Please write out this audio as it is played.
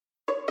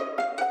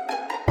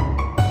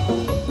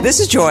This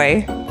is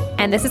Joy.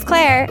 And this is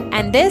Claire.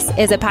 And this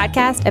is a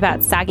podcast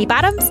about soggy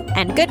bottoms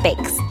and good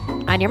bakes.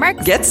 On your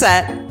marks. Get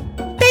set.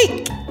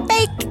 Bake.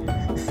 Bake.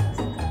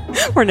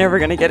 We're never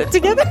going to get it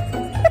together.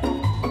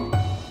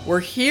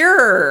 We're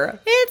here.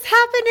 It's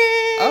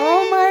happening.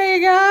 Oh my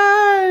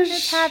gosh.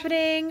 It's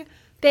happening.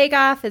 Bake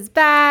Off is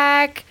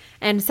back.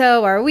 And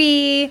so are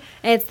we.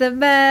 It's the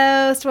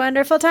most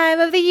wonderful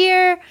time of the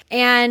year.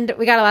 And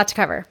we got a lot to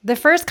cover. The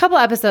first couple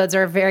episodes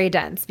are very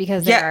dense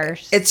because there are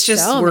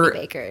so many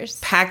bakers.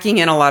 Packing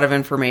in a lot of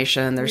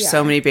information. There's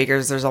so many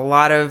bakers. There's a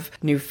lot of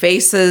new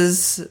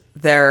faces.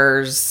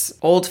 There's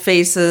old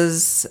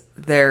faces.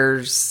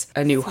 There's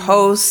a new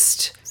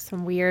host.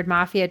 Some weird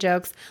mafia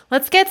jokes.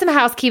 Let's get some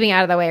housekeeping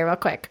out of the way real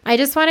quick. I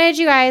just wanted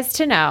you guys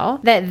to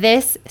know that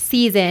this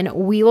season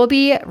we will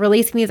be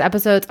releasing these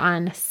episodes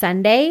on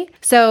Sunday.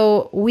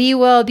 So we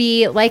will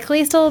be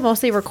likely still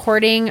mostly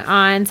recording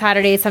on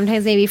Saturdays,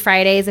 sometimes maybe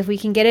Fridays if we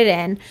can get it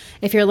in,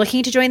 if you're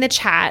looking to join the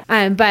chat.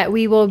 But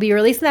we will be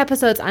releasing the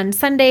episodes on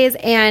Sundays,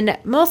 and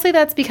mostly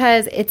that's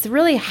because it's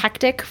really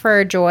hectic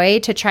for Joy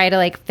to try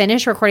to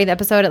finish recording the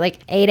episode at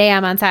 8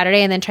 a.m. on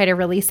Saturday and then try to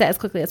release it as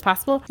quickly as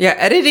possible. Yeah,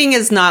 editing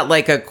is not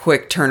like a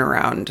quick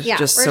turnaround,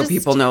 just so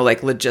people know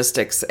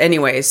logistics.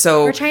 Anyway,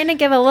 so we're trying to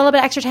give a little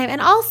bit extra time.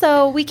 And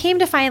also, we came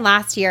to find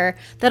last year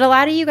that a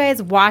lot of you guys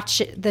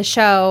watch the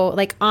show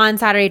on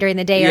Saturday during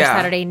the day or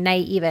Saturday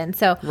night even.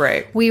 So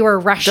we were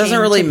rushing Doesn't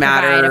really to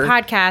matter.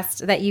 provide a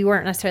podcast that you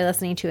weren't necessarily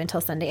listening to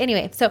until Sunday.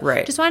 Anyway, so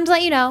just wanted to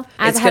let you know.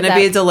 It's going to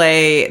be a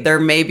delay. There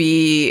may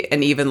be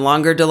an even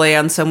longer delay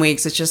on some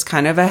weeks. It's just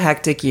kind of a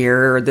hectic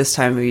year this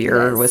time of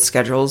year with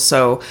schedules.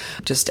 So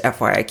just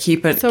FYI,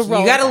 keep it. You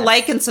got to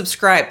like and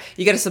subscribe.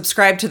 You got to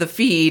subscribe to the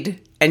feed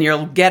and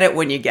you'll get it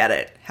when you get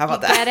it. How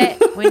about that?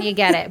 Get it when you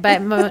get it,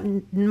 but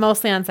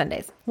mostly on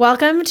Sundays.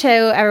 Welcome to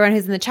everyone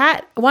who's in the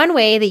chat. One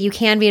way that you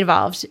can be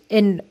involved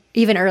in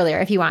even earlier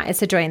if you want is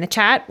to join the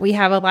chat. We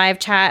have a live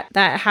chat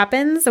that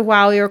happens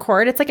while we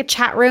record. It's like a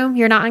chat room.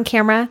 You're not on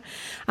camera.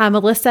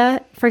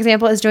 Melissa, for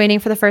example, is joining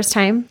for the first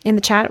time in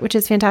the chat, which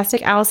is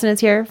fantastic. Allison is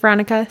here.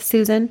 Veronica,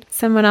 Susan,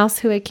 someone else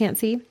who I can't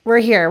see. We're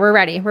here. We're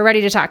ready. We're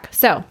ready to talk.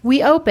 So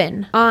we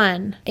open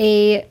on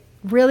a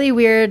really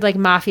weird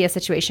mafia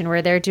situation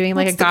where they're doing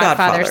a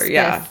Godfather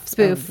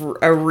spoof.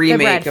 A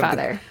remake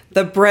of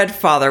the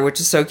Breadfather, which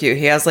is so cute.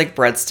 He has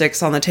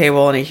breadsticks on the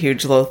table and a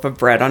huge loaf of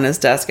bread on his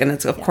desk. And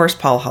it's, of course,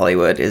 Paul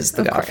Hollywood is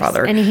the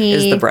Godfather. And he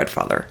is the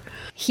Breadfather.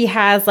 He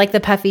has the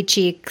puffy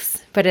cheeks,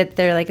 but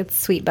they're it's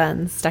sweet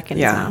buns stuck in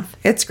his mouth.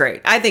 It's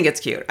great. I think it's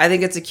cute. I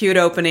think it's a cute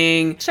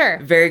opening. Sure.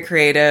 Very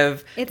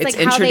creative. It's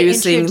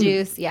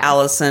introducing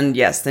Allison,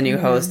 the new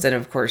host. And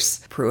of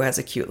course, Prue has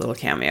a cute little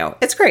cameo.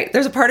 It's great.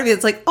 There's a part of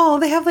it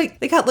that's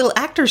they got little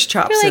actor's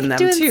chops in them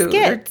too.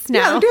 Skits now.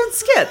 Yeah, they're doing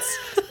skits.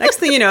 Next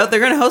thing you know,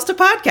 they're going to host a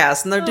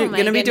podcast and they're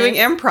going to be doing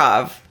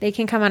improv. They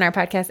can come on our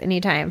podcast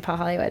anytime, Paul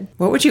Hollywood.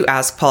 What would you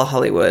ask Paul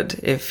Hollywood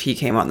if he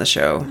came on the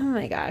show? Oh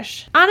my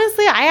gosh.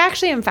 Honestly, I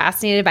actually am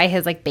fascinated by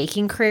his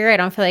baking career. I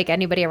don't feel like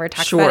anybody ever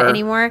talks about it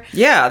anymore.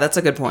 Yeah, that's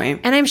a good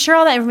point. And I'm sure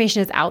all that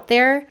information is out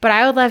there, but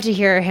I would love to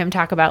hear him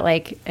talk about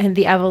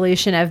the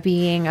evolution of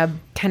being a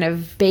kind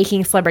of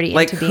baking celebrity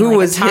into being who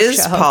was a talk his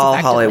show host Paul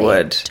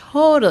Hollywood?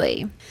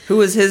 Totally. Who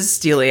was his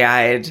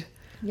steely-eyed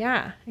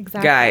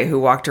guy who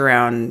walked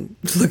around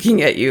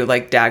looking at you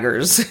like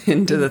daggers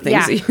into the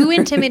things? Yeah, who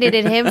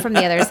intimidated him from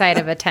the other side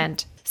of a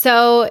tent?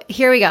 So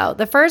here we go.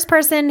 The first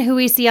person who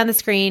we see on the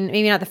screen,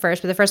 maybe not the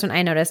first, but the first one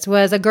I noticed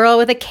was a girl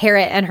with a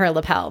carrot in her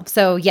lapel.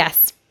 So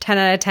yes, 10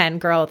 out of 10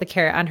 girl with a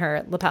carrot on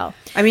her lapel.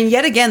 I mean,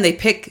 yet again, they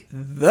pick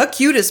the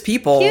cutest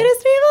people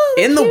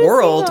in the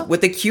world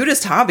with the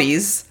cutest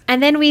hobbies.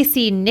 And then we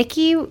see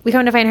Nikki. We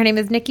come to find her name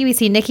is Nikki. We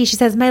see Nikki. She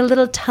says, my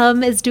little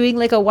tum is doing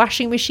a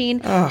washing machine,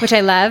 which I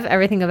love.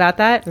 Everything about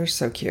that. They're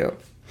so cute.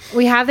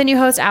 We have the new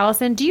host,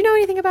 Allison. Do you know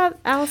anything about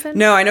Allison?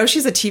 No, I know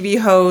she's a TV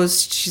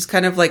host. She's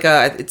kind of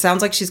it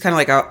sounds like she's kind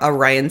of a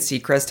Ryan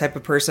Seacrest type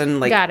of person,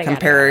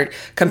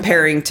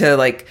 comparing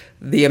to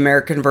the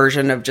American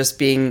version of just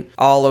being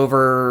all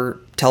over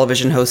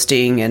television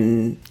hosting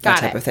and that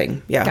type of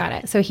thing. Yeah. Got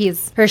it. So he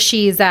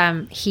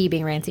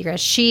being Ryan Seacrest.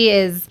 She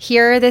is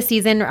here this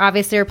season,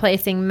 obviously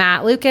replacing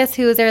Matt Lucas,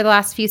 who was there the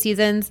last few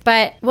seasons.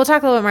 But we'll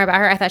talk a little bit more about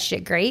her. I thought she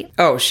did great.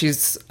 Oh,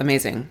 she's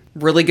amazing.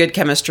 Really good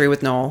chemistry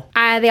with Noel.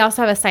 They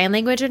also have a sign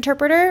language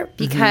interpreter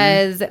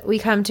because we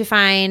come to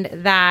find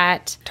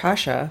that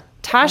Tasha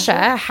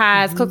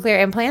has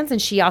cochlear implants and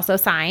she also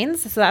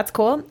signs. So that's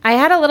cool. I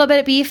had a little bit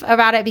of beef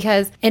about it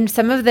because in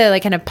some of the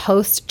kind of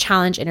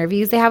post-challenge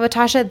interviews they have with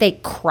Tasha, they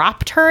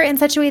cropped her in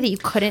such a way that you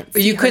couldn't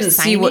see her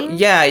signing.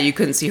 You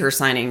couldn't see her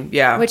signing.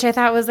 Yeah. Which I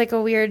thought was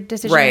a weird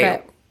decision.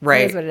 Right.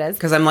 Right. It is what it is.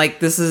 Because I'm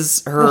this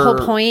is her. The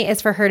whole point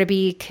is for her to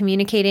be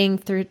communicating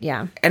through,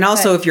 And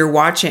also if you're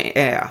watching,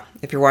 and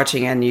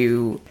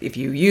if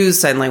you use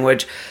sign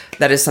language,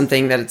 that is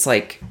something that it's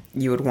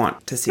you would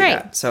want to see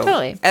that. So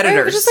totally.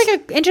 Editors. Just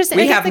interesting.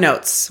 We have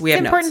notes. We have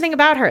notes. Important thing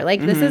about her.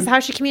 This is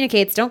how she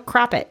communicates. Don't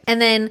crop it. And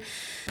then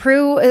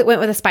Prue went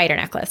with a spider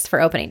necklace for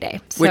opening day.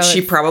 Which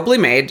she probably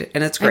made,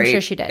 and it's great. I'm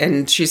sure she did.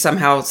 And she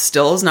somehow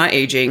still is not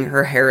aging.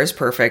 Her hair is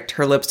perfect.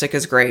 Her lipstick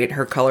is great.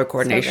 Her color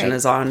coordination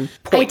is on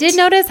point. I did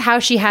notice how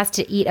she has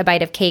to eat a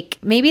bite of cake.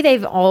 Maybe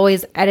they've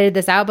always edited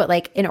this out, but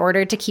like in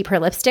order to keep her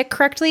lipstick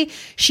correctly,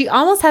 she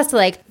almost has to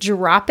like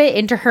drop it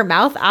into her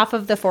mouth off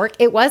of the fork.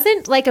 It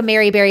wasn't like a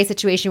Mary Berry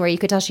situation where you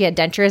could tell she had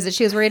dentures that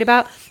she was worried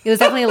about. It was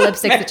definitely a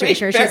lipstick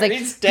situation where she was like,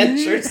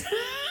 dentures.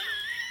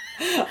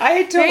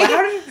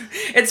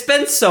 It's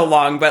been so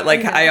long, but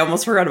like I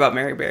almost forgot about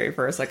Mary Berry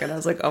for a second. I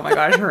was like, oh my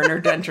gosh, her and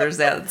her dentures.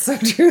 Yeah, that's so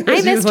true.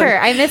 I missed her.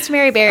 I missed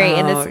Mary Berry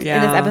in this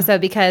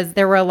episode because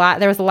there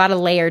was a lot of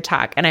layer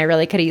talk, and I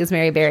really could have used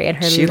Mary Berry and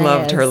her. She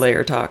loved her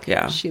layer talk.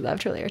 Yeah, she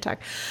loved her layer talk.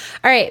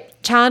 All right,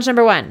 challenge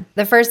number 1.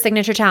 The first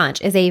signature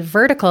challenge is a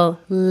vertical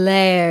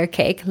layer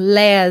cake.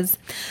 The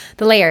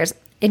layers.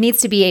 It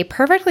needs to be a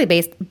perfectly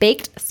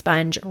baked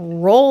sponge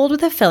rolled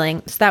with a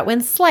filling so that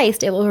when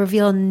sliced, it will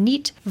reveal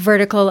neat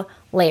vertical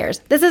layers.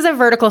 This is a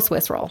vertical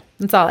Swiss roll.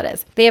 That's all it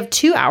is. They have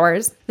 2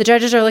 hours. The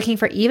judges are looking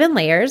for even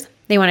layers.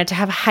 They want it to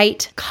have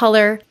height,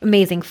 color,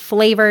 amazing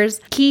flavors.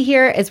 Key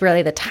here is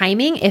really the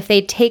timing. If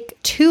they take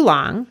too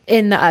long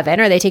in the oven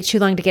or they take too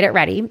long to get it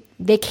ready,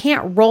 they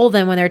can't roll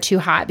them when they're too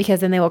hot because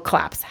then they will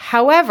collapse.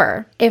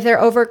 However, if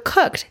they're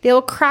overcooked, they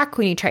will crack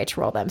when you try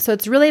to roll them. So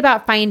it's really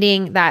about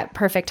finding that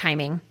perfect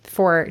timing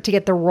to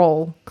get the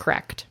roll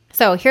correct.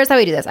 So here's how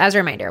we do this. As a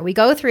reminder, we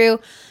go through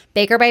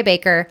baker by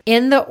baker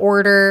in the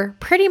order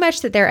pretty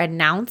much that they're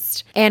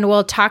announced. And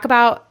we'll talk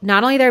about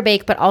not only their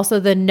bake, but also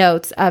the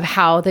notes of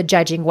how the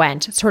judging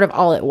went sort of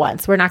all at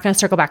once. We're not going to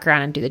circle back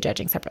around and do the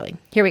judging separately.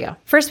 Here we go.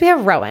 First, we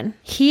have Rowan.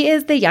 He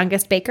is the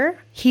youngest baker.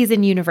 He's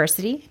in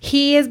university.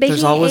 He is baking.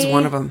 There's always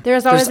one of them.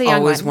 There's always a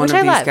young one, which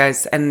I love. These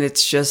guys, and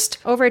it's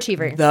just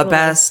overachiever. The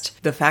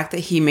best. The fact that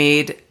he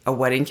made a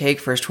wedding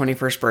cake for his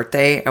 21st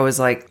birthday, I was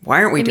like,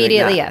 why aren't we doing that?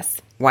 Immediately, yes.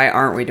 Why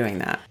aren't we doing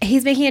that?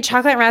 He's making a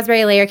chocolate and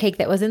raspberry layer cake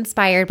that was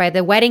inspired by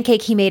the wedding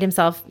cake he made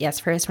himself,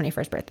 for his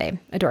 21st birthday.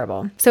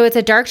 Adorable. So it's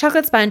a dark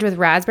chocolate sponge with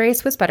raspberry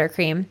Swiss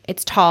buttercream.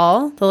 It's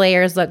tall. The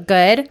layers look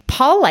good.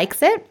 Paul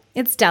likes it.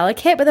 It's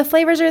delicate, but the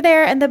flavors are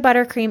there and the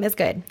buttercream is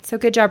good. So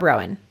good job,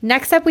 Rowan.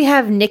 Next up, we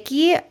have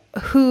Nikki,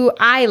 who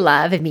I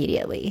love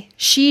immediately.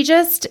 She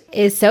just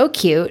is so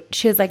cute.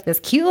 She has like this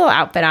cute little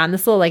outfit on,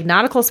 this little like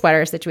nautical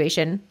sweater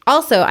situation.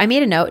 Also, I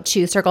made a note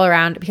to circle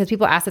around because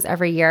people ask this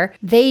every year.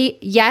 They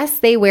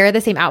wear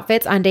the same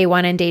outfits on day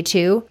 1 and day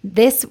 2.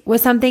 This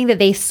was something that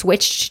they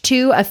switched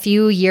to a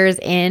few years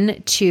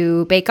in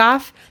to Bake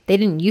Off. They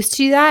didn't used to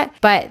do that,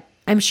 but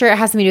I'm sure it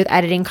has something to do with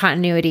editing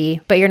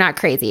continuity, but you're not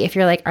crazy. If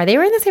you're like, are they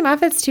wearing the same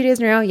outfits 2 days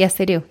in a row? Yes,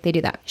 they do. They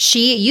do that.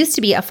 She used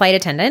to be a flight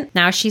attendant.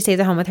 Now she stays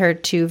at home with her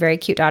 2 very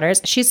cute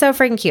daughters. She's so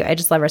freaking cute. I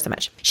just love her so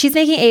much. She's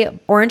making a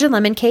orange and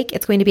lemon cake.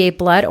 It's going to be a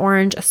blood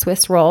orange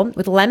Swiss roll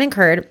with lemon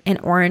curd and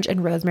orange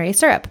and rosemary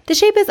syrup. The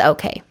shape is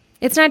okay.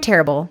 It's not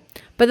terrible,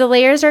 but the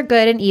layers are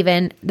good and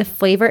even. The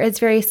flavor is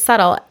very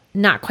subtle,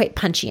 not quite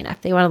punchy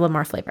enough. They want a little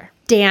more flavor.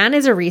 Dan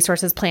is a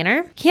resources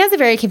planner. He has a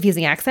very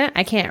confusing accent.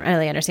 I can't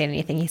really understand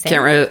anything he's saying.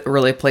 Can't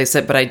really place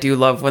it, but I do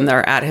love when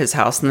they're at his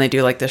house and they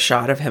do like the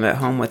shot of him at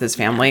home with his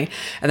family.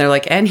 And they're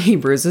like, and he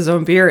brews his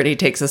own beer and he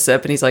takes a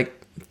sip and he's like,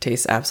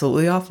 tastes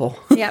absolutely awful.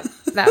 Yep,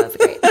 that was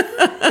great.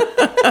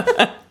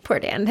 Poor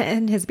Dan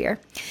and his beer.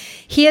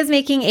 He is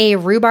making a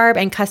rhubarb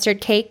and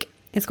custard cake.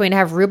 It's going to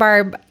have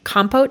rhubarb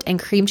compote and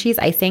cream cheese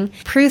icing.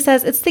 Prue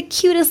says it's the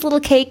cutest little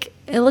cake.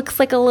 It looks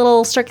like a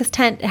little circus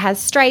tent. It has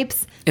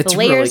stripes. It's the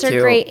layers really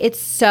are great. It's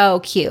so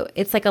cute.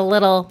 It's like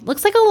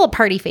looks like a little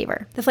party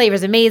favor. The flavor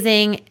is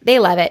amazing. They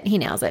love it. He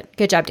nails it.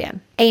 Good job, Dan.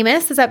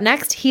 Amos is up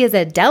next. He is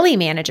a deli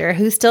manager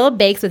who still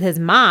bakes with his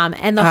mom.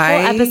 And the whole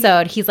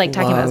episode, he's like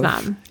talking about his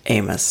mom.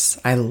 Amos.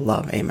 I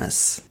love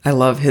Amos. I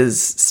love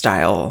his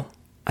style.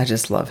 I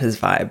just love his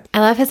vibe. I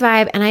love his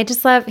vibe. And I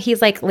just love,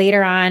 he's like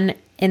later on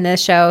in the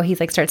show, he's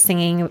like starts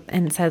singing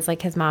and says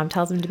like his mom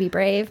tells him to be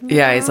brave.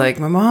 Yeah, he's like,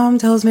 my mom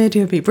tells me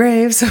to be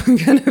brave, so I'm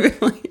gonna be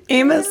like,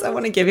 Amos, I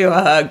want to give you a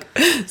hug.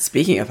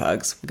 Speaking of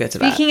hugs, we'll get to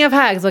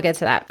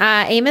that.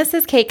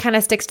 Amos's cake kind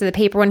of sticks to the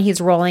paper when he's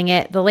rolling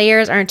it. The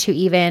layers aren't too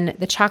even.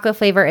 The chocolate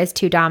flavor is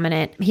too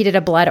dominant. He did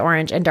a blood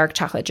orange and dark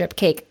chocolate drip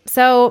cake,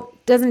 so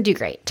doesn't do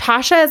great.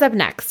 Tasha is up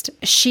next.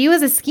 She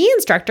was a ski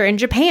instructor in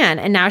Japan,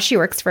 and now she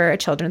works for a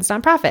children's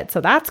nonprofit,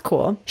 so that's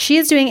cool. She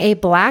is doing a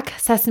black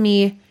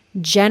sesame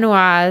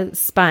Genoese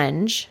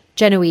sponge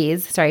with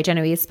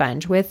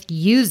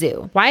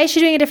yuzu. Why is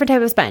she doing a different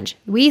type of sponge?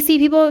 We see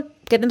people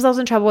get themselves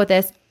in trouble with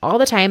this all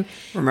the time.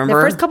 Remember,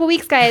 the first couple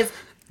weeks, guys,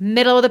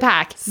 middle of the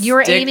pack. You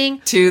are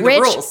aiming to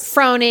Rich rules.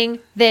 Froning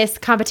this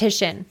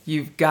competition.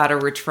 You've got to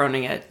Rich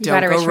Froning it.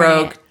 Don't go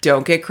rogue.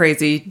 Don't get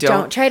crazy.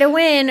 Don't try to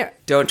win.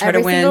 Don't try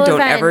to win.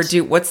 Don't ever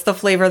do. What's the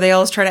flavor they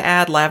always try to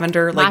add?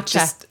 Lavender,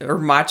 matcha. Or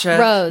matcha.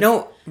 Rose.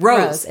 No,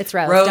 rose. It's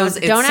rose.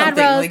 Don't add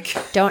rose.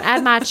 Like... Don't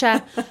add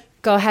matcha.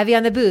 Go heavy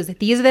on the booze.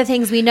 These are the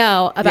things we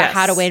know about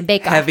how to win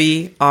Bake Off.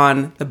 Heavy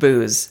on the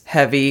booze.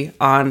 Heavy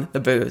on the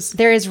booze.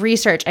 There is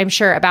research, I'm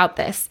sure, about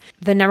this.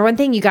 The number one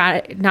thing you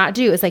got to not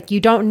do is like, you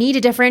don't need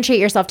to differentiate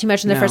yourself too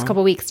much in the first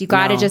couple weeks. You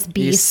got to just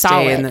be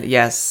solid.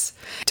 Yes.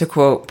 To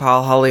quote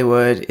Paul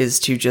Hollywood, is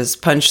to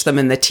just punch them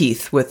in the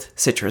teeth with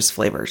citrus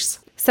flavors.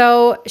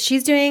 So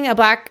she's doing a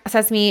black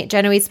sesame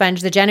Genoese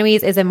sponge. The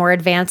Genoese is a more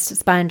advanced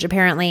sponge,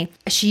 apparently.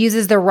 She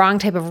uses the wrong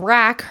type of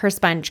rack. Her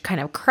sponge kind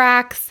of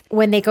cracks.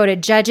 When they go to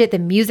judge it, the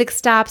music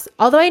stops.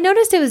 Although I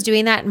noticed it was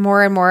doing that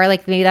more and more.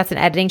 Like maybe that's an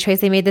editing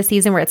choice they made this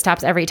season where it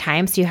stops every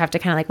time. So you have to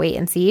kind of like wait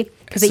and see.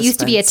 Because it used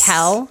to be a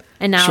tell.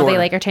 And now they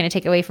like are trying to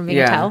take away from being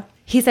a tell.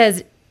 He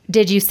says,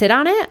 "Did you sit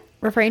on it?"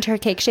 Referring to her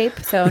cake shape.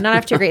 So not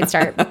off to a great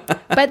start.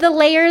 But the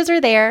layers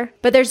are there.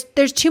 But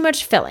there's too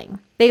much filling.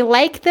 They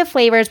like the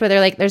flavors where they're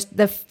like, there's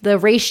the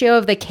ratio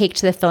of the cake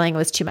to the filling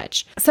was too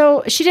much.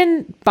 So she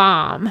didn't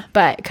bomb,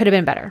 but could have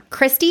been better.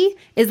 Christy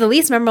is the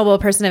least memorable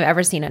person I've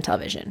ever seen on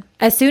television.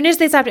 As soon as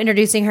they stopped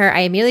introducing her,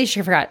 I immediately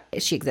forgot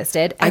she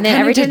existed. And then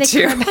every time they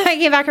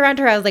came back around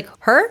to her, I was like,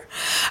 her?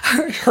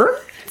 Her?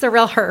 It's a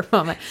real her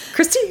moment.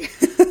 Christy?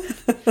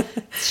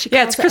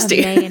 Yeah, it's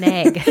Christy. A may and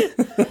egg.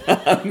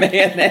 A may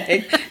and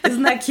egg.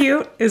 Isn't that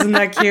cute? Isn't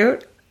that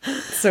cute?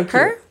 So cute.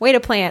 Her? Way to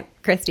plant,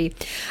 Christy.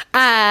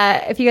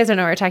 If you guys don't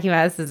know what we're talking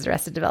about, this is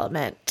Arrested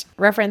Development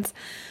reference.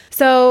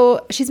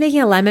 So she's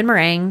making a lemon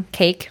meringue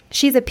cake.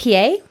 She's a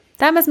PA.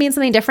 That must mean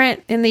something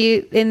different in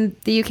the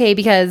UK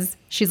because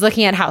she's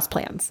looking at house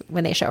plans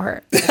when they show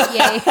her.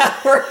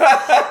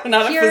 PA.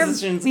 Not a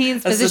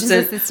physician's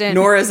assistant,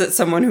 nor is it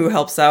someone who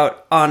helps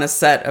out on a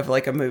set of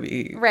like a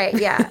movie. Right,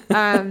 yeah.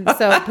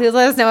 So please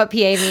let us know what PA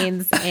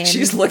means in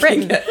She's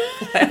looking Britain.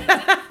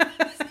 at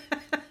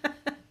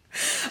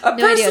a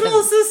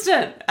personal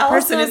assistant.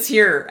 Allison is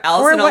here.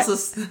 Allison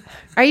also.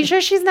 Are you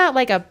sure she's not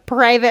like a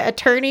private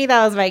attorney?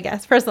 That was my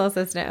guess. Personal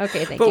assistant.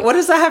 Okay, thank you. But what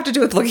does that have to do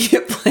with looking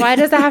at plans? Why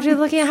does that have to do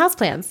with looking at house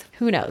plans?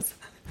 Who knows?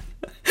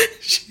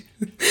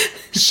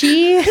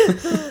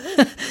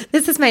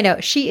 This is my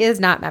note. She is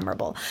not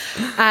memorable.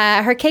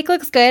 Her cake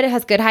looks good. It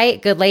has good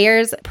height, good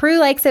layers. Prue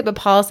likes it, but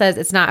Paul says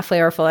it's not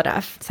flavorful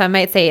enough. So I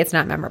might say it's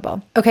not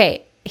memorable.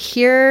 Okay,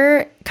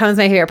 here comes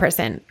my favorite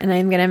person. And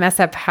I'm going to mess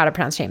up how to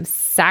pronounce her name.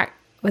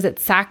 Was it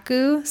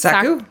Saku?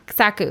 Saku?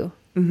 Saku.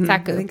 Mm-hmm.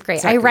 Saku. Great.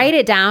 Saku. I write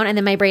it down and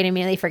then my brain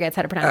immediately forgets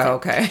how to pronounce it.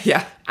 Okay.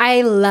 Yeah.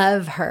 I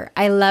love her.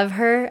 I love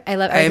everything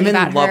about her. I am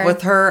in love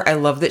with her. I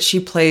love that she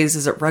plays,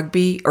 is it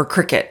rugby or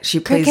cricket? She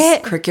plays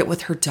cricket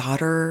with her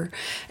daughter.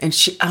 And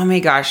she, oh my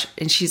gosh.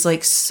 And she's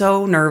like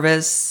so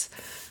nervous.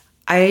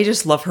 I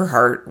just love her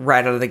heart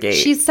right out of the gate.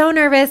 She's so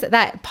nervous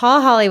that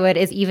Paul Hollywood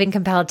is even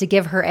compelled to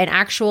give her an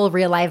actual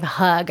real life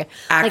hug.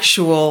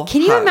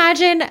 Can you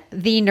imagine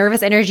the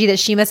nervous energy that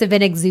she must have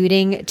been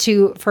exuding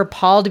for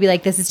Paul to be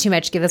like, this is too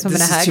much, give this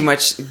woman a hug? This is too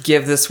much,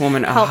 give this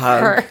woman a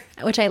hug. Her,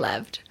 which I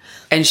loved.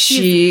 And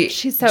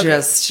she's so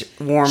just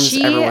warms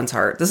everyone's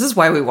heart. This is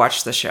why we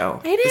watch the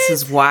show. This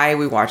is why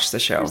we watch the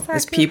show.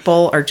 These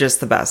people are just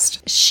the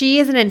best. She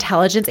is an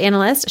intelligence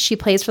analyst. She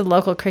plays for the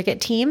local cricket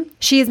team.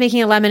 She is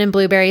making a lemon and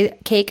blueberry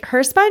cake.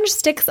 Her sponge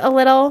sticks a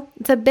little.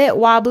 It's a bit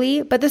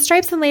wobbly, but the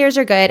stripes and layers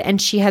are good, and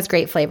she has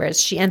great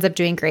flavors. She ends up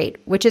doing great,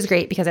 which is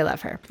great because I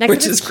love her.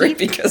 Which is great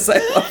because I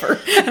love her,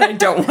 and I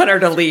don't want her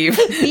to leave.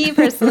 Me,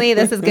 personally,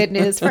 this is good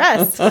news for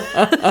us.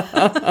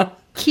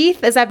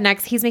 Keith is up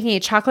next. He's making a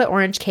chocolate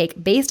orange cake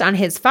based on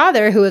his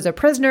father, who was a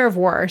prisoner of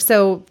war.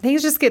 So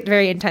things just get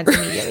very intense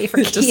immediately for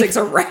Keith. It just takes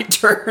a right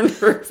turn.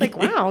 It's like,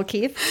 wow,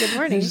 Keith, good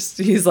morning.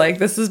 He's like,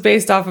 this is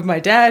based off of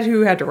my dad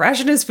who had to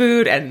ration his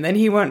food. And then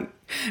he went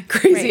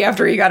crazy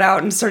after he got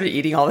out and started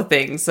eating all the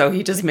things. So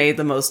he just made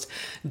the most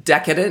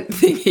decadent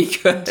thing he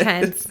could.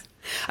 Intense.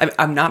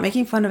 I'm not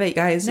making fun of it,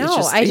 guys. No,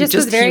 it's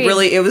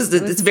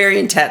very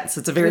intense.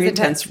 It's a very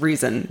intense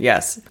reason.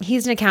 Yes.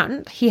 He's an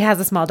accountant. He has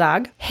a small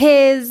dog.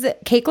 His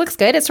cake looks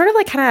good. It's sort of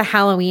like kind of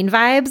Halloween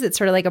vibes. It's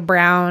sort of like a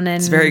brown and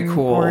it's very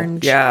cool.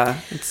 Orange.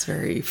 Yeah. It's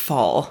very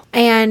fall.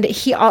 And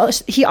he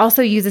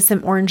also uses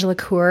some orange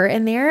liqueur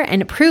in there,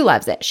 and Prue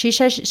loves it. She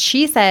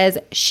says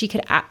she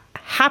could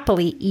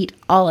happily eat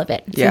all of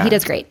it. So he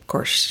does great. Of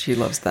course, she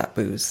loves that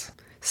booze.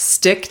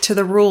 Stick to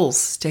the rules.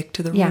 Stick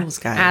to the rules,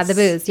 guys. Add the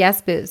booze. Yes,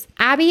 booze.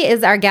 Abby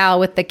is our gal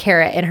with the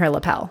carrot in her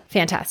lapel.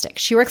 Fantastic.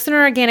 She works in an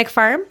organic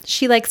farm.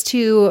 She likes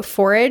to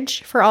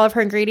forage for all of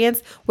her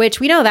ingredients, which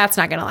we know that's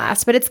not going to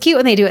last, but it's cute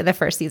when they do it in the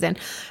first season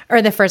or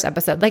in the first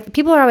episode. Like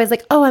people are always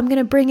like, oh, I'm going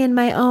to bring in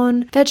my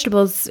own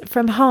vegetables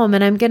from home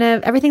and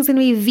everything's going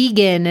to be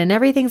vegan and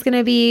everything's going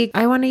to be,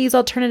 I want to use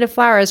alternative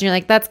flours. And you're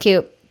like, that's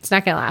cute. It's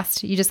not going to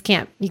last. You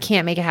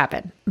can't make it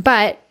happen.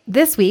 But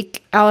this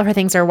week, all of her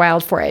things are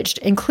wild foraged,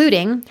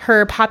 including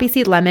her poppy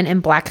seed lemon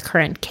and black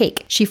currant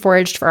cake. She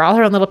foraged for all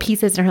her own little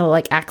pieces and her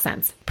little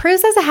accents. Prue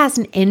says it has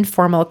an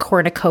informal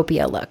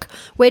cornucopia look,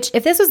 which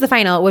if this was the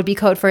final, would be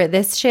code for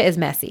this shit is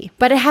messy.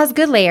 But it has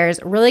good layers,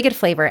 really good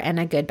flavor, and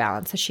a good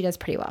balance, so she does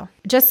pretty well.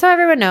 Just so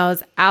everyone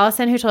knows,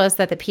 Allison, who told us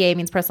that the PA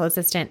means personal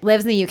assistant,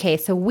 lives in the UK,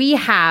 so we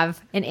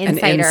have an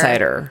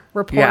insider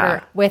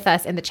reporter with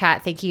us in the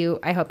chat. Thank you.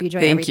 I hope you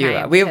join every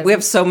time. We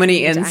have so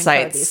many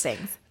insights. These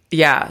things.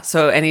 Yeah.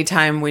 So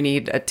anytime we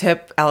need a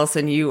tip,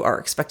 Allison, you are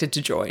expected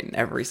to join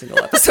every single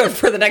episode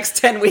for the next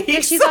 10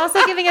 weeks. She's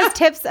also giving us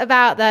tips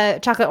about the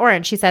chocolate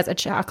orange. She says a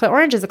chocolate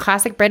orange is a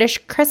classic British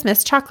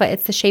Christmas chocolate.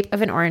 It's the shape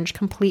of an orange,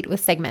 complete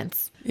with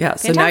segments. Yeah.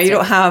 So now you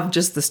don't have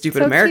just the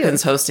stupid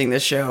Americans hosting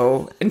this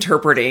show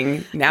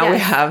interpreting. Now we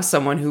have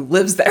someone who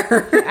lives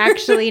there. Who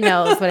actually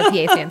knows what a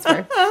PA stands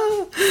for.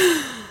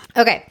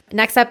 Okay.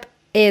 Next up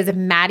is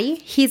Maddie.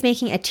 He's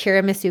making a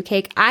tiramisu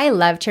cake. I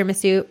love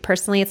tiramisu.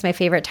 Personally, it's my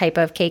favorite type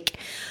of cake.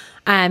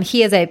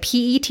 He is a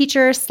PE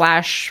teacher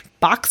 /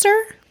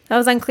 boxer. That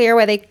was unclear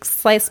why they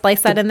splice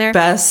that in there.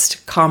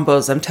 Best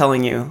combos, I'm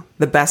telling you.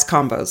 The best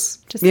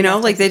combos. Just you know,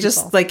 like they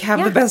just like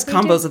have the best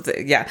combos of the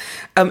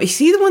is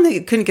he the one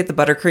that couldn't get the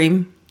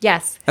buttercream?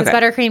 Yes. His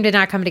buttercream did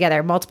not come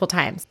together multiple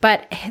times.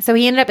 But so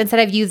he ended up,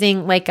 instead of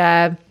using like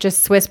a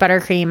just Swiss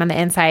buttercream on the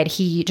inside,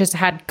 he just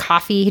had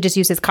coffee. He just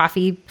used his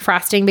coffee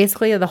frosting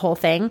basically of the whole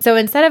thing. So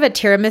instead of a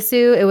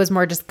tiramisu, it was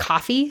more just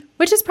coffee,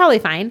 which is probably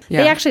fine.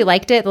 Yeah. They actually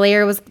liked it. The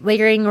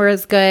layering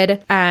was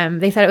good.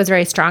 They said it was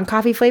very strong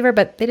coffee flavor,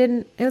 but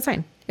it was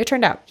fine. It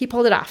turned out. He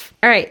pulled it off.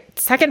 All right.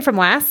 Second from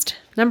last,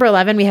 number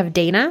 11, we have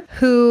Dana,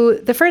 who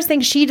the first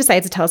thing she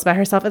decides to tell us about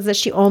herself is that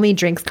she only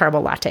drinks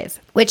caramel lattes,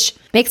 which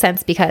makes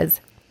sense because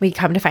we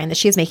come to find that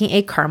she is making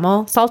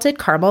a salted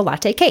caramel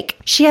latte cake.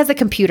 She has a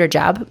computer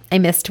job. I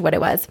missed what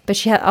it was, but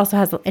she also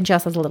has a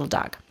little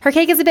dog. Her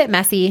cake is a bit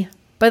messy,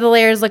 but the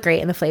layers look great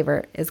and the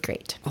flavor is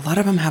great. A lot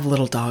of them have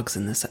little dogs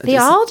in this. They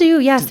all do.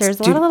 Yes, there's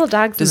a lot of little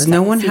dogs. Does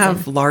no one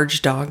have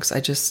large dogs?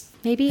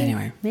 Maybe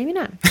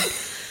not.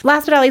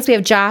 Last but not least, we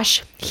have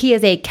Josh. He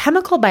is a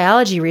chemical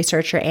biology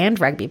researcher and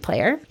rugby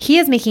player. He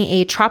is making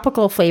a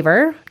tropical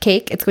flavor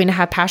cake. It's going to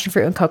have passion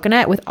fruit and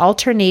coconut with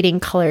alternating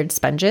colored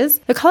sponges.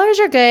 The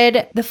colors are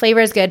good. The flavor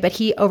is good, but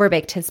he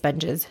overbaked his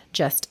sponges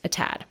just a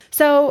tad.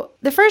 So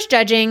the first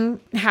judging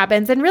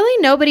happens and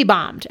really nobody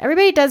bombed.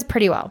 Everybody does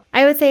pretty well.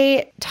 I would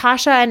say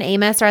Tasha and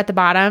Amos are at the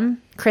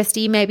bottom.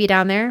 Christy may be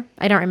down there.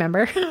 I don't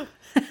remember.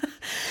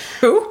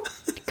 Who?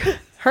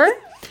 Her?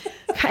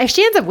 If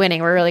she ends up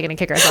winning, we're really going to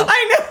kick ourselves.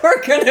 I know,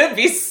 we're going to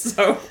be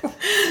so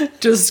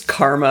just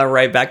karma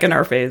right back in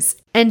our face.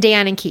 And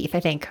Dan and Keith, I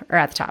think, are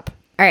at the top.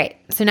 All right.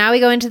 So now we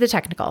go into the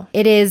technical.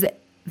 It is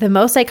the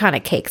most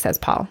iconic cake, says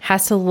Paul.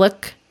 Has to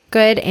look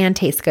good and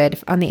taste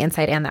good on the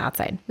inside and the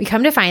outside. We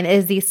come to find it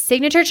is the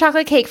signature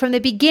chocolate cake from the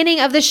beginning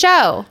of the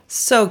show.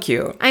 So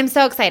cute. I'm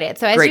so excited.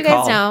 So as you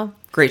guys know,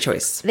 great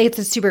choice. It's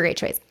a super great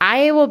choice.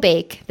 I will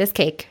bake this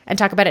cake and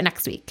talk about it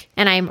next week.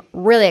 And I'm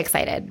really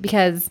excited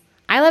because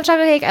I love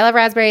chocolate cake. I love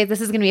raspberries.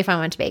 This is going to be a fun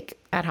one to bake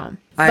at home.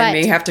 I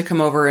may have to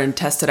come over and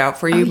test it out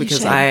for you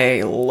because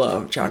I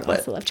love chocolate. I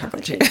also love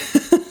chocolate cake.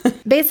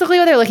 Basically,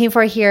 what they're looking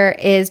for here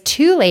is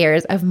 2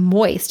 layers of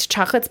moist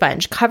chocolate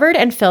sponge covered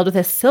and filled with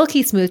a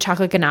silky smooth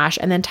chocolate ganache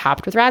and then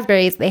topped with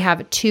raspberries. They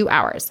have 2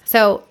 hours.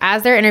 So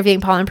as they're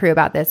interviewing Paul and Prue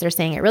about this, they're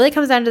saying it really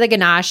comes down to the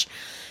ganache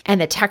and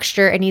the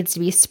texture. It needs to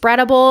be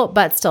spreadable,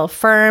 but still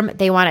firm.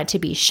 They want it to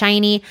be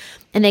shiny.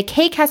 And the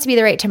cake has to be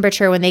the right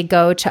temperature when they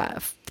go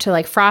to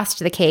like frost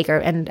the cake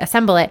and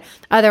assemble it.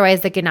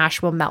 Otherwise, the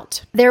ganache will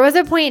melt. There was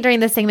a point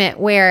during this segment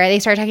where they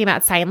started talking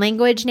about sign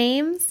language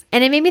names.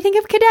 And it made me think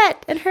of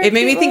Cadet and her. It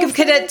made me think of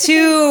Cadet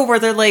too,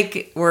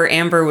 where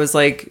Amber was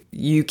like,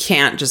 you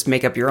can't just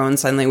make up your own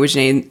sign language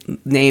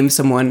name.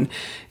 Someone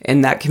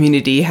in that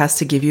community has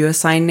to give you a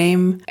sign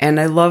name. And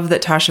I love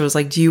that Tasha was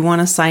like, do you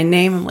want a sign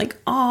name? I'm like,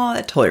 oh,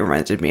 that totally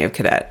reminded me of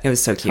Cadet. It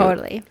was so cute.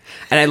 Totally.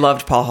 And I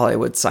loved Paul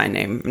Hollywood's sign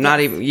name.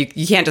 Not even,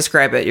 you can't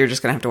describe it. You're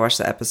just going to have to watch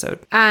the episode.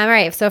 All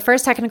right. So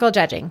first technical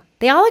judging.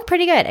 They all look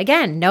pretty good.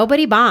 Again,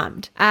 nobody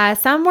bombed.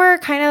 Some were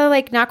kind of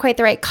like not quite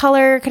the right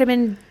color. Could have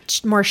been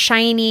more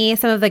shiny.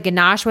 Some of the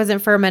ganache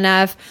wasn't firm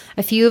enough.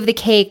 A few of the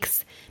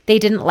cakes, they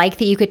didn't like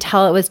that you could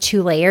tell it was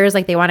 2 layers.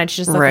 Like they wanted to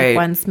just look like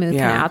one smooth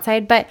kind of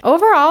outside. But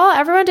overall,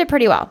 everyone did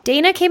pretty well.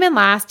 Dana came in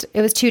last.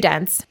 It was too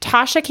dense.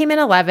 Tasha came in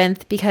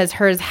 11th because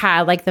hers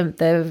had like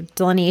the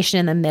delineation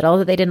in the middle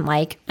that they didn't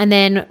like. And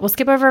then we'll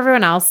skip over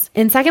everyone else.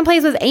 In second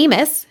place was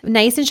Amos.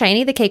 Nice and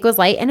shiny. The cake was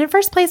light. And in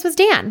first place was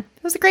Dan.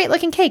 It was a great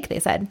looking cake, they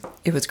said.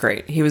 It was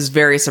great. He was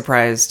very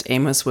surprised.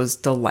 Amos was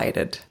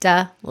delighted.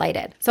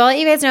 Delighted. So I'll let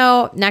you guys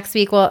know next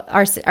week,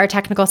 our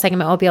technical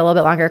segment will be a little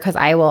bit longer because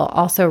I will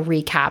also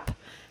recap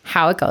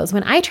how it goes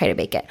when I try to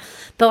bake it.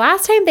 The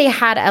last time they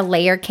had a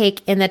layer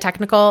cake in the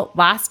technical,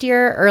 last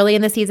year, early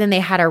in the season, they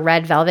had a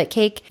red velvet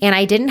cake and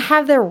I didn't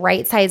have the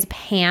right size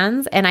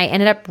pans and I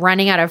ended up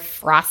running out of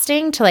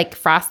frosting to like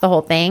frost the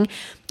whole thing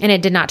and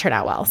it did not turn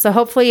out well. So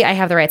hopefully I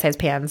have the right size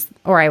pans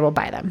or I will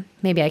buy them.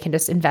 Maybe I can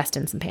just invest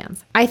in some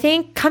pans. I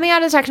think coming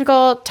out of the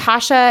technical,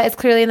 Tasha is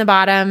clearly in the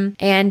bottom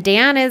and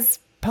Dan is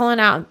pulling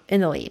out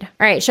in the lead.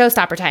 All right,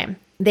 showstopper time.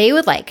 They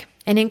would like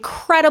an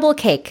incredible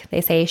cake,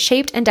 they say,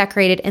 shaped and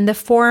decorated in the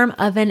form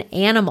of an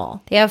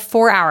animal. They have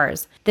 4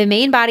 hours. The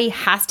main body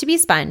has to be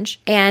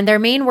sponge. And their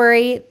main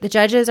worry, the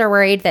judges are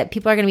worried that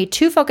people are going to be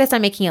too focused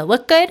on making it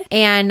look good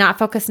and not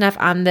focused enough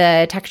on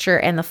the texture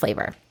and the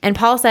flavor. And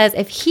Paul says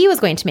if he was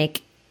going to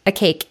make a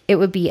cake, it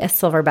would be a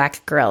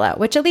silverback gorilla,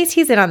 which at least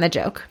he's in on the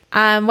joke.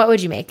 What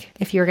would you make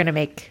if you were going to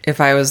make? If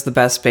I was the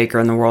best baker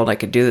in the world, I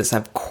could do this.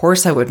 Of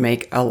course, I would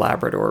make a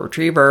Labrador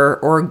Retriever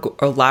or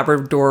a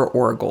Labrador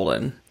or a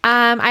Golden.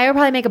 I would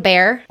probably make a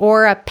bear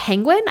or a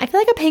penguin. I feel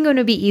like a penguin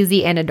would be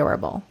easy and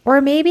adorable.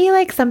 Or maybe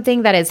like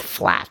something that is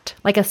flat,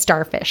 like a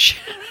starfish.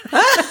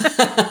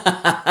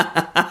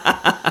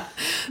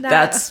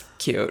 That's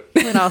cute.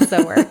 Would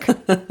also work.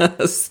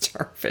 A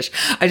starfish.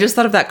 I just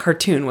thought of that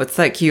cartoon. What's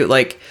that cute,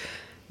 like,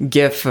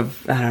 gif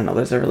of, I don't know,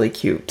 there's a really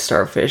cute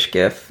starfish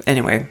gif.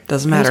 Anyway,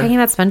 doesn't matter. Are you talking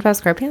about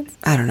SpongeBob SquarePants?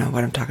 I don't know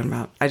what I'm talking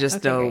about. I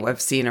just know great.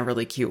 I've seen a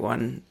really cute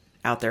one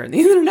out there on the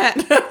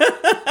internet.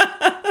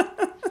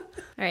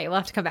 All right, we'll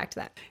have to come back to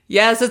that.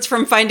 Yes, it's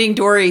from Finding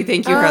Dory.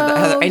 Thank you,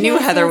 Heather. I knew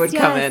Heather would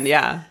come in.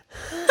 Yeah.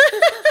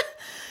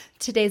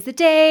 Today's the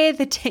day.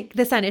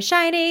 The sun is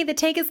shining. The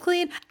tank is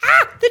clean.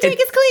 The tank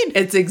is clean.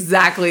 It's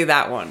exactly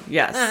that one.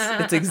 Yes,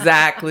 it's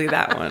exactly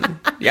that one.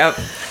 Yep.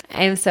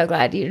 I'm so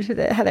glad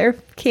that Heather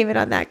came in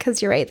on that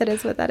because you're right. That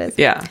is what that is.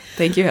 Yeah.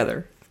 Thank you,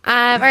 Heather.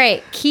 All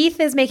right. Keith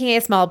is making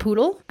a small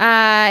poodle.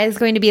 It's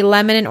going to be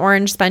lemon and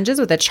orange sponges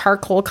with a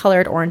charcoal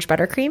colored orange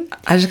buttercream.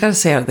 I just got to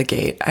say out of the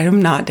gate, I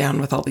am not down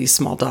with all these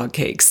small dog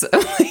cakes.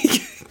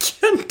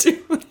 Can't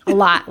do it. A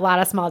lot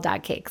of small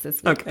dog cakes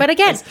this week. Okay. But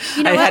again,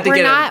 you know what?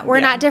 We're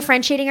not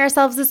differentiating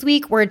ourselves this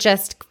week.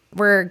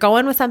 We're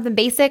going with something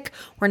basic.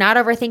 We're not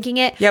overthinking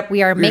it. Yep.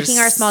 We are making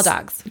our small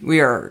dogs.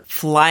 We are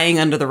flying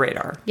under the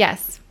radar.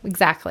 Yes,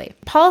 exactly.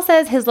 Paul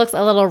says his looks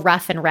a little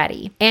rough and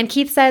ready. And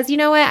Keith says, you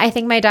know what? I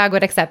think my dog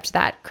would accept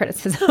that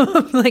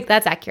criticism. Like,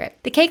 that's accurate.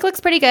 The cake looks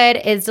pretty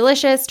good. It's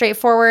delicious,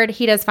 straightforward.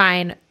 He does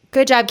fine.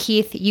 Good job,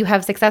 Keith. You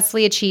have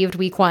successfully achieved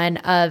week 1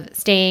 of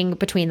staying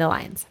between the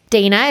lines.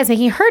 Dana is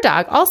making her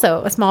dog,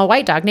 also a small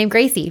white dog named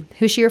Gracie,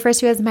 who she refers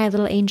to as my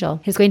little angel.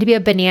 It's going to be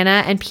a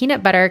banana and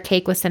peanut butter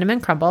cake with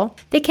cinnamon crumble.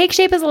 The cake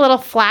shape is a little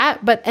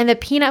flat, and the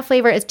peanut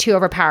flavor is too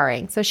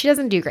overpowering, so she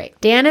doesn't do great.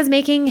 Dan is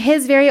making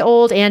his very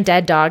old and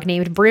dead dog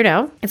named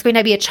Bruno. It's going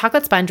to be a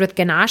chocolate sponge with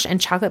ganache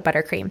and chocolate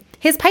buttercream.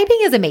 His piping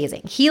is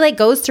amazing. He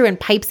goes through and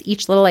pipes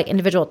each little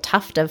individual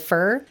tuft of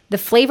fur. The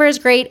flavor is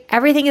great.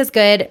 Everything is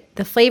good.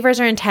 The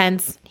flavors are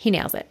intense. He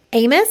nails it.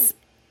 Amos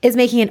is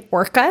making an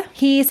orca.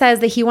 He says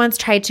that he once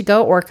tried to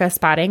go orca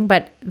spotting,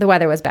 but the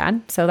weather was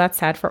bad, so that's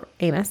sad for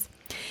Amos.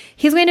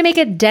 He's going to make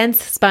a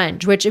dense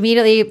sponge, which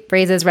immediately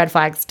raises red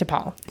flags to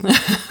Paul.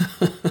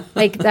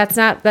 That's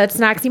not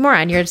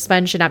oxymoron. Your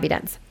sponge should not be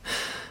dense.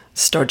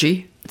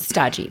 Stodgy.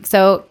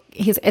 So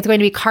it's going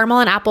to be caramel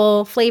and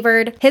apple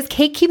flavored. His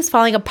cake keeps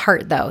falling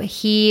apart though.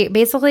 He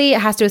basically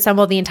has to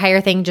assemble the entire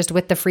thing just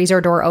with the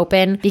freezer door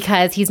open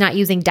because he's not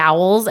using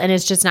dowels and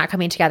it's just not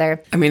coming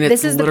together. I mean,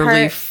 it's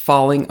literally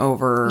falling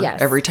over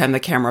every time the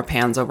camera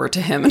pans over to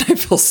him, and I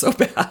feel so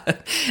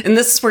bad. And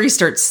this is where he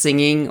starts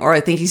singing, or I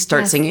think he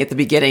starts singing at the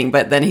beginning,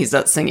 but then he's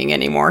not singing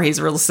anymore.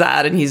 He's real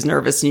sad and he's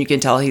nervous, and you can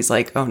tell he's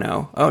like, oh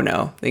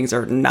no, things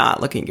are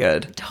not looking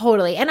good.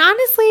 Totally. And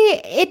honestly,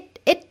 it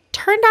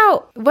turned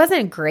out, it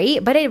wasn't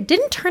great, but it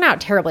didn't turn out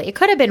terribly. It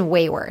could have been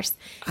way worse.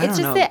 It's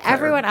just that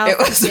everyone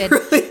else did.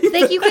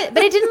 Really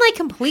but it didn't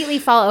completely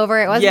fall over.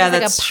 It wasn't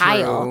just a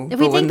pile. True. If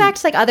we think back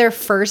to other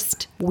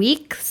first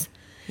weeks,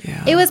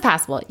 it was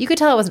passable. You could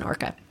tell it was an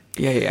orca.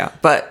 Yeah.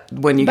 But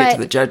when you get to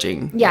the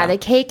judging. The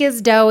cake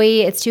is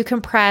doughy. It's too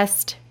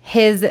compressed.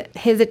 His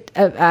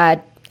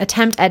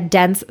attempt at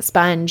dense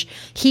sponge,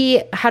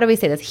 how do we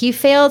say this? He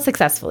failed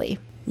successfly.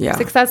 Yeah.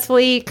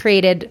 Successfully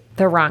created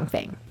the wrong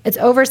thing. It's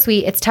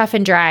oversweet. It's tough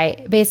and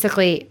dry.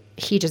 Basically,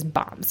 he just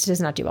bombs. Does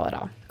not do well at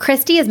all.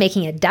 Christy is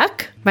making a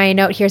duck. My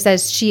note here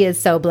says she is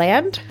so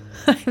bland.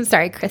 I'm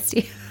sorry,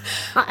 Christy.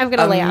 I'm going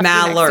to lay off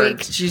mallard.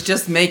 next week. She's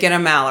just making a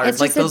mallard.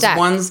 It's like those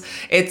ones.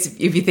 It's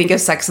if you think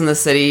of Sex in the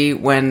City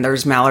when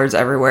there's mallards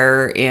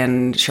everywhere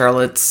in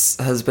Charlotte's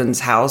husband's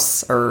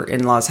house or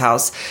in-law's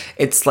house.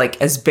 It's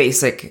as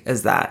basic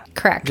as that.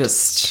 Correct.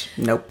 Just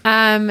nope.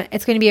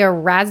 It's going to be a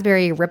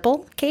raspberry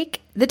ripple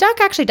cake. The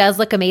duck actually does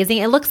look amazing.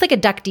 It looks like a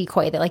duck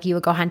decoy that you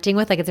would go hunting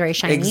with. It's very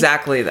shiny.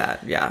 Exactly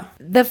that. Yeah.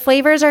 The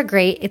flavors are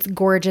great. It's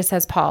gorgeous,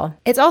 says Paul.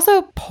 It's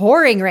also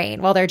pouring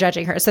rain while they're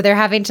judging her. So they're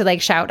having to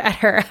shout at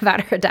her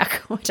about her duck,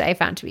 which I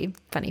found to be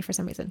funny for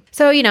some reason.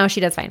 So, she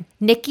does fine.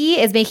 Nikki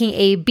is making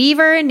a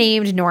beaver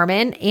named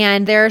Norman.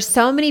 And there are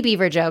so many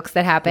beaver jokes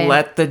that happen.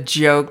 Let the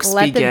jokes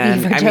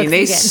begin.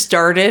 They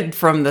started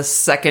from the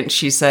second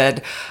she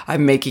said,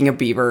 I'm making a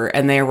beaver.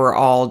 And they were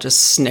all just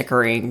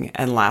snickering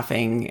and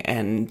laughing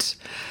and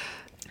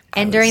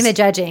during the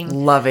judging,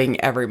 loving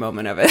every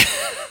moment of it.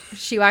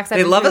 She walks up.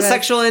 They love a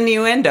sexual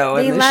innuendo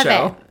in this show. They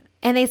love it.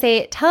 And they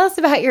say, tell us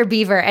about your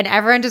beaver. And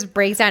everyone just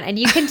breaks down. And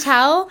you can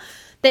tell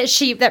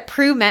that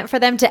Prue meant for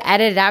them to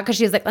edit it out because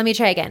she was like, let me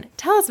try again.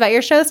 Tell us about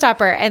your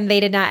showstopper. And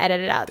they did not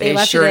edit it out. They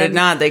sure did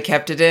not. They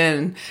kept it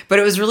in. But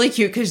it was really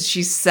cute because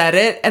she said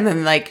it and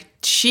then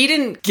she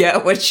didn't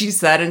get what she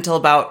said until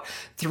about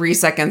 3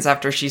 seconds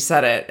after she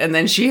said it. And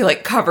then she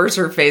covers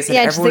her face and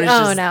everyone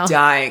is just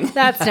dying.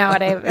 That's not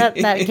what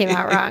that came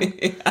out wrong.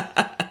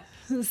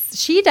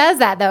 She does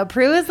that though.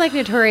 Prue is like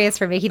notorious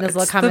for making those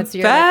little comments.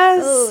 The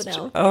best. Like,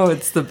 oh no. Oh,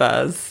 it's the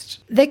best.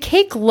 The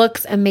cake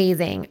looks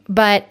amazing,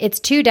 but it's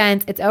too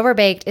dense. It's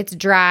overbaked. It's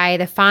dry.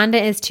 The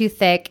fondant is too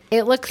thick.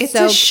 It looks so cute.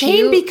 It's a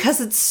shame because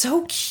it's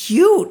so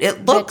cute.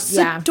 It looks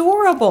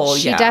adorable.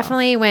 She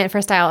definitely went for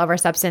style over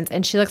substance,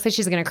 and she looks like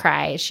she's going to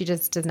cry. She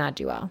just does not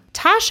do well.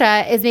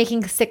 Tasha is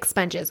making 6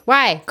 sponges.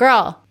 Why?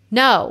 Girl,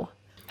 no.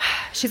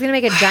 She's going to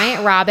make a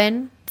giant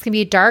robin. It's going to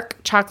be dark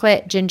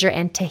chocolate, ginger,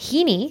 and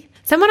tahini.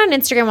 Someone on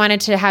Instagram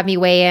wanted to have me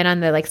weigh in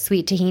on the like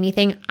sweet tahini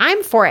thing.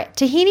 I'm for it.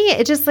 Tahini,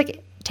 it just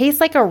like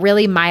tastes like a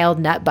really mild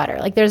nut butter.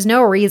 Like there's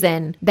no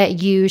reason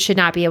that you should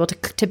not be able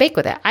to bake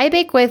with it. I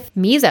bake with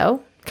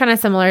miso, kind of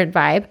similar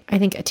vibe. I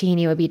think a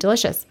tahini would be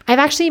delicious. I've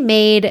actually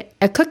made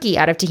a cookie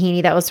out of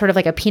tahini that was sort of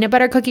like a peanut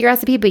butter cookie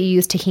recipe, but you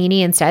use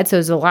tahini instead. So it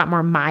was a lot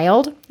more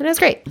mild and it was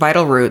great.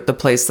 Vital Root, the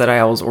place that I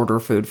always order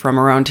food from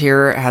around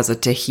here, has a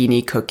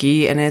tahini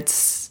cookie and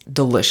it's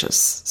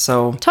delicious.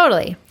 So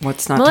totally.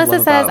 What's not Melissa to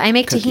love says about I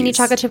make cookies? tahini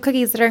chocolate chip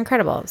cookies that are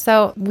incredible.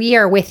 So we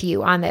are with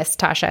you on this,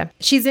 Tasha.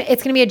 It's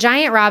going to be a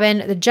giant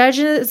robin. The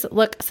judges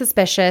look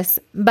suspicious,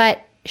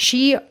 but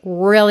she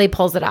really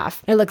pulls it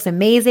off. It looks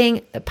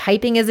amazing. The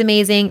piping is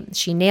amazing.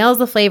 She nails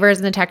the flavors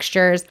and the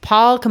textures.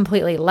 Paul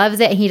completely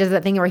loves it. And he does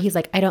that thing where he's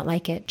like, I don't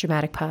like it.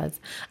 Dramatic pause.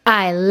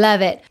 I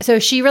love it. So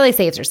she really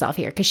saves herself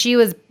here because she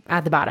was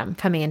at the bottom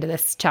coming into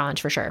this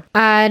challenge for sure.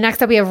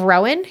 Next up, we have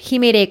Rowan. He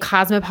made a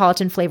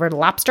cosmopolitan flavored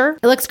lobster.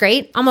 It looks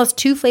great. Almost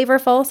too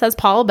flavorful, says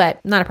Paul, but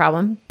not a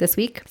problem this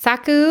week.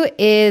 Saku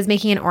is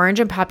making an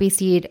orange and poppy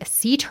seed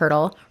sea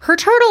turtle. Her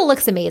turtle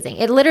looks amazing.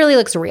 It literally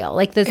looks real.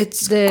 Like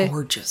it's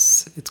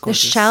gorgeous. It's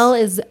gorgeous. The shell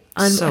is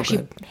so she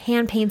good.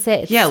 hand paints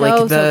it. It's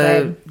like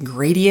the so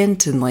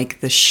gradient and like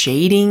the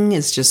shading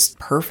is just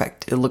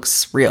perfect. It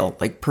looks real.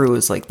 Like Prue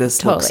is like this.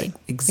 Totally. Looks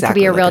exactly. It could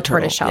be a like real a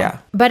tortoise shell. Yeah.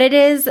 But it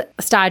is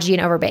stodgy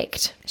and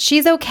overbaked.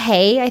 She's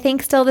okay, I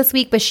think, still this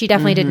week, but she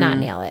definitely did not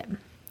nail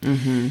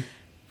it.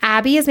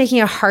 Abby is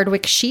making a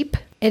Hardwick sheep.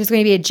 It is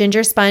going to be a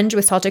ginger sponge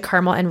with salted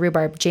caramel and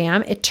rhubarb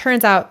jam. It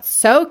turns out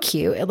so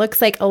cute. It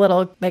looks like a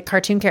little like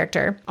cartoon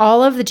character.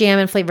 All of the jam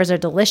and flavors are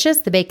delicious.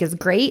 The bake is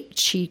great.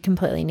 She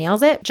completely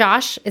nails it.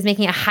 Josh is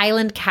making a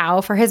Highland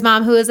cow for his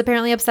mom, who is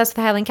apparently obsessed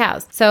with Highland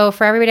cows. So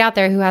for everybody out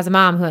there who has a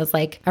mom who has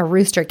like a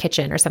rooster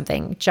kitchen or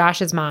something,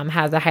 Josh's mom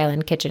has a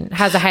Highland kitchen,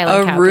 has a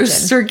Highland cow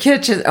rooster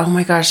kitchen. Oh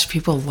my gosh,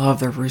 people love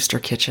their rooster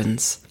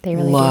kitchens. They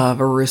really love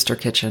a rooster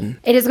kitchen.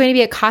 It is going to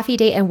be a coffee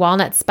date and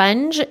walnut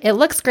sponge. It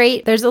looks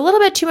great. There's a little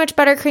bit too much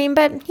buttercream,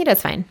 but he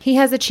does fine. He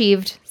has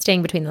achieved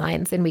staying between the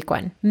lines in week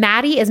 1.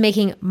 Maddie is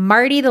making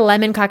Marty the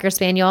lemon cocker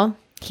spaniel.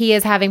 He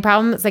is having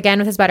problems again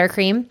with his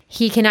buttercream.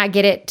 He cannot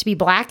get it to be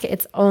black.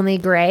 It's only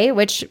gray,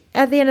 which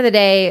at the end of the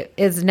day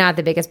is not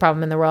the biggest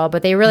problem in the world,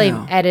 but they really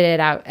edit it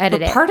out.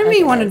 But part of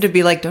me wanted to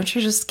be like, can't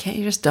you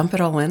just dump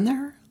it all in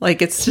there?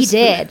 Like it's just. He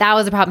did. That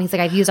was a problem. He's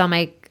like, I've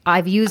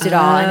used it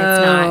all and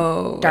it's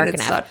not dark enough.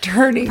 It's not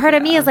turning. Part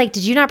of me is like,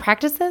 did you not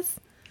practice this?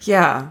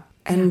 Yeah.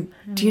 And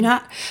do you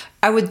not?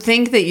 I would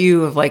think that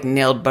you have like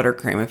nailed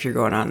buttercream if you're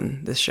going on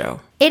this show.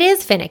 It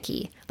is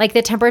finicky. Like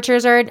the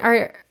temperatures are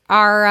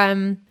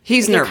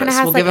he's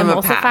nervous. We'll give him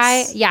a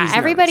pass. Yeah, he's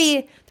everybody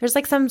nervous. There's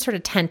like some sort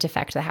of tent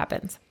effect that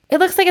happens. It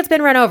looks like it's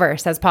been run over,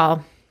 says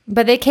Paul.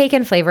 But the cake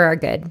and flavor are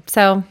good.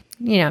 So,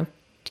 you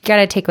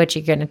gotta take what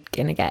you're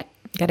gonna get.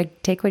 Gotta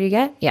take what you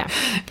get? Yeah.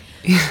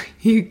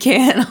 You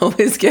can't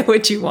always get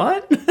what you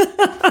want.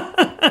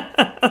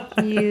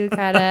 You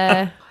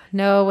gotta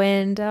know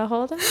when to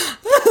hold 'em.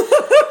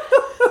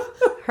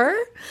 Her?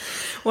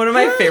 One of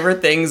my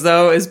favorite things,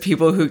 though, is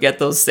people who get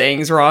those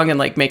sayings wrong and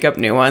like make up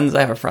new ones. I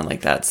have a friend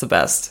like that. It's the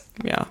best.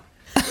 Yeah.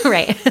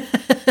 Right.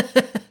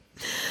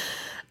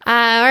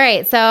 All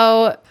right.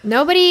 So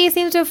nobody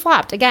seems to have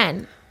flopped.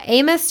 Again,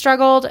 Amos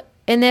struggled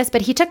in this,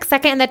 but he took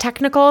second in the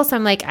technical. So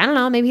I'm like, I don't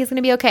know. Maybe he's going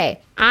to be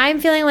okay. I'm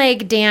feeling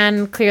like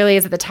Dan clearly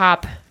is at the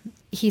top.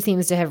 He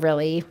seems to have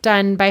really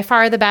done by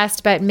far the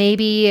best, but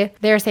maybe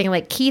they're saying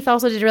like Keith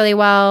also did really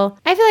well.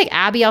 I feel like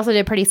Abby also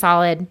did pretty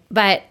solid,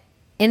 but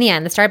in the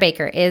end, the star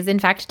baker is in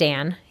fact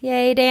Dan.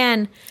 Yay,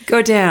 Dan.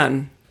 Go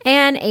Dan.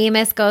 And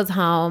Amos goes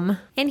home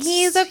and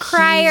he's a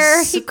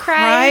crier. He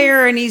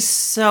cries. And he's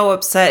so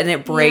upset and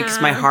it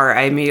breaks my heart.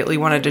 I immediately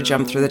wanted to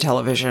jump through the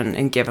television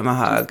and give him a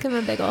hug. Just give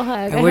him a big old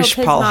hug. I wish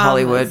Paul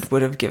Hollywood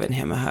would have given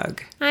him a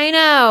hug. I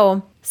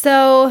know.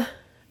 So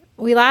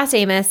we lost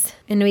Amos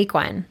in week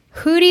 1.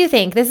 Who do you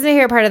think, this is a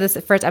favorite part of this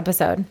first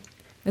episode,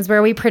 is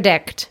where we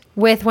predict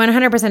with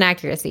 100%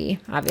 accuracy,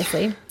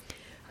 obviously,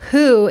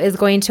 who is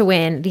going to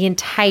win the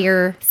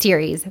entire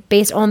series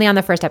based only on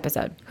the first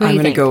episode? Who I'm do you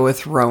going think? to go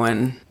with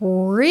Rowan.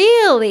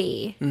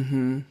 Really?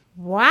 Mm-hmm.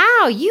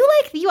 Wow.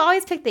 You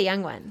always pick the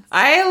young ones.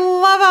 I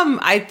love him.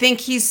 I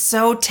think he's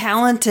so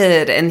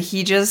talented and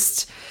he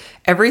just,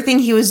 everything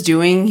he was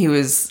doing,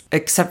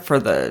 except for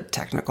the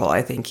technical,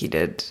 I think he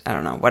did, I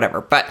don't know,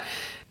 whatever. But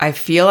I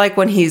feel like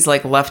when he's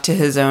like left to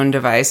his own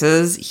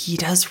devices, he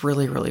does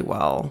really, really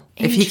well.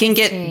 If he can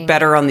get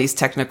better on these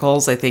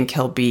technicals, I think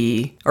he'll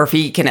be, or if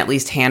he can at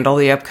least handle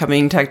the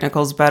upcoming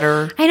technicals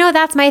better. I know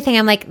that's my thing.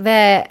 I'm like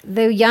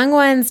the young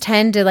ones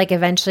tend to like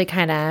eventually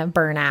kind of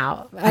burn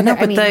out. I know,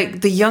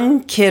 but the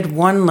young kid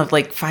won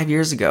like 5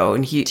 years ago,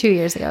 and 2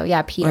 years ago.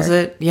 Yeah, Peter. Was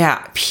it?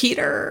 Yeah,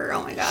 Peter.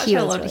 Oh my gosh,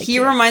 he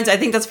reminds. I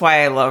think that's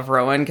why I love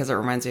Rowan, because it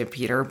reminds me of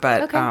Peter.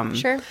 But okay,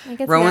 sure. I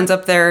guess Rowan's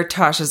up there.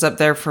 Tasha's up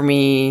there for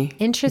me.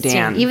 Interesting.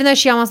 Dan. Even though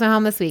she almost went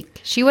home this week,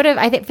 she would have.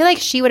 feel like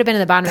she would have been in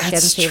the bottom if she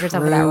hadn't saved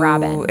herself for that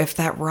Robin. If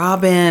that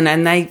Robin,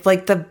 and I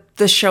like the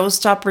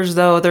showstoppers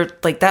though, they're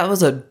like that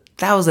was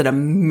an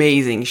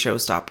amazing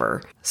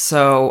showstopper.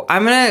 So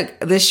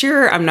this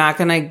year I'm not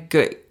gonna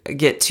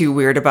get too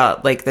weird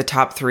about like the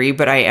top 3,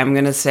 but I am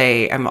gonna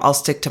say I'll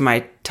stick to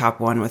my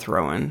top 1 with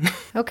Rowan.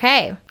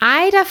 Okay.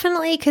 I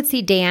definitely could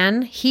see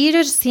Dan. He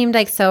just seemed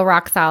like so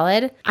rock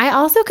solid. I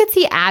also could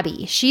see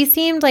Abby. She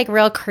seemed like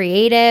real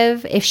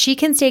creative. If she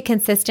can stay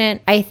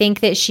consistent, I think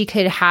that she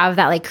could have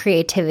that like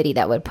creativity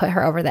that would put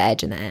her over the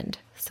edge in the end.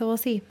 So we'll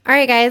see. All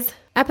right, guys.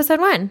 Episode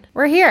 1.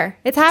 We're here.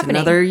 It's happening.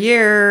 Another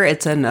year.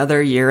 It's another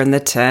year in the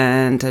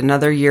tent.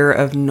 Another year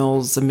of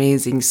Noel's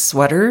amazing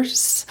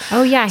sweaters.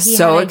 Oh, yeah. He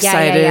so had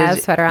excited. A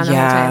sweater on the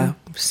whole time.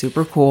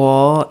 Super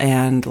cool.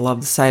 And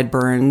love the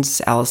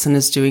sideburns. Allison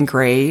is doing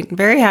great.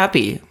 Very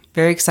happy.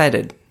 Very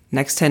excited.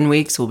 Next 10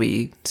 weeks will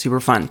be super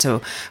fun.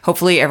 So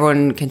hopefully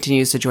everyone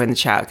continues to join the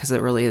chat, because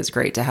it really is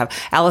great to have.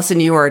 Allison,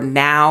 you are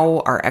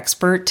now our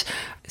expert.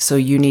 So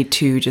you need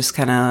to just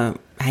kind of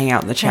hang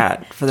out in the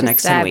chat for the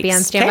next 10 weeks. Be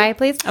on standby,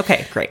 please.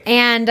 Okay, great.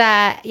 And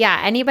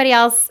anybody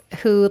else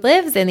who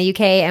lives in the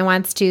UK and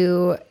wants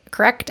to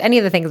correct any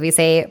of the things we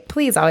say,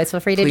 please always feel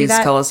free to do that.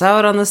 Please call us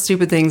out on the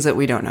stupid things that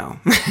we don't know.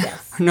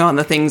 Yes. No, on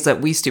the things that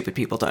we stupid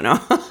people don't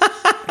know.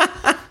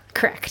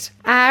 Correct.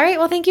 All right.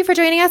 Well, thank you for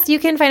joining us. You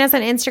can find us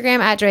on Instagram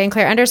at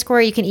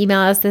joyandclaire_. You can email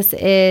us. This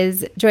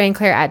is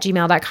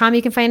joyandclaire@gmail.com.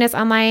 You can find us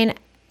online,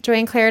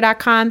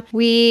 joyandclaire.com.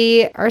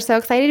 We are so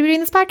excited to be doing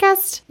this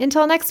podcast.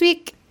 Until next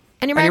week.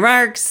 On your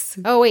marks.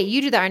 Oh, wait.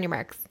 You do that on your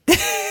marks.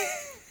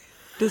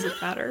 Does it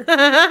matter?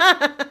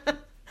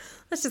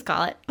 Let's just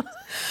call it.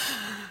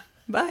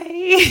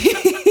 Bye.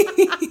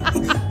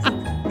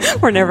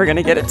 We're never going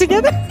to get it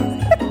together.